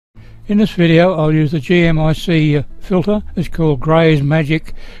In this video I'll use the GMIC filter. It's called Gray's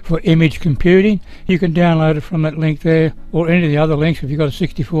Magic for image computing. You can download it from that link there, or any of the other links if you've got a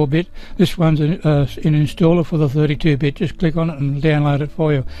 64-bit. This one's an installer for the 32-bit. Just click on it and download it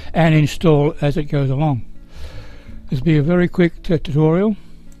for you and install as it goes along. This will be a very quick tutorial.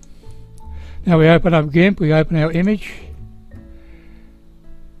 Now we open up Gimp, we open our image,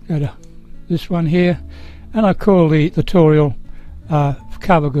 go to this one here, and I call the tutorial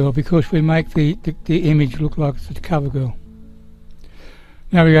cover girl because we make the image look like it's the cover girl.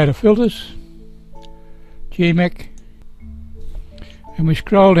 Now we go to filters, GMIC, and we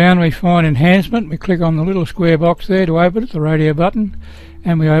scroll down, we find enhancement. We click on the little square box there to open it, the radio button,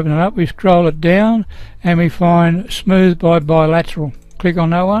 and we open it up. We scroll it down and we find smooth by bilateral. Click on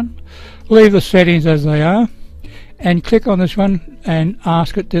that one, leave the settings as they are, and click on this one and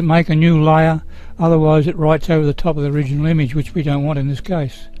ask it to make a new layer, otherwise it writes over the top of the original image, which we don't want in this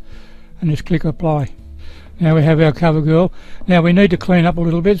case. And just click apply. Now we have our cover girl. Now we need to clean up a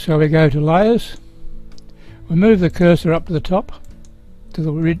little bit, so we go to layers, we move the cursor up to the top to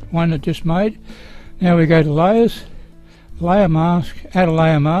the one that just made. Now we go to layers, layer mask, add a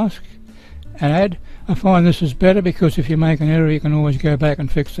layer mask, and add. I find this is better because if you make an error you can always go back and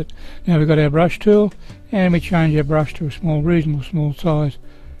fix it. Now we've got our brush tool and we change our brush to a reasonable small size,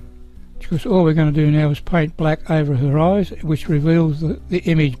 because all we're going to do now is paint black over her eyes, which reveals the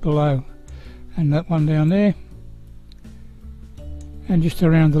image below, and that one down there, and just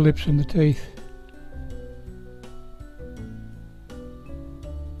around the lips and the teeth.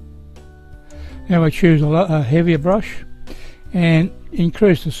 Now I choose a heavier brush and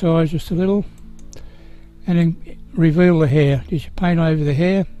increase the size just a little, and then reveal the hair. Just paint over the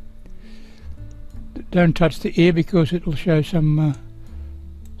hair. Don't touch the ear because it will show some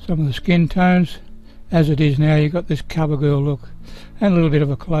of the skin tones. As it is now, you've got this cover girl look and a little bit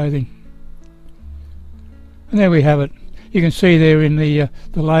of a clothing. And there we have it. You can see there in the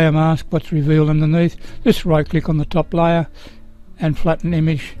layer mask what's revealed underneath. Just right click on the top layer and flatten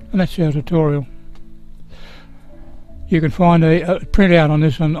image, and that's our tutorial. You can find a printout on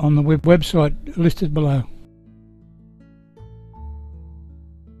this on the website listed below.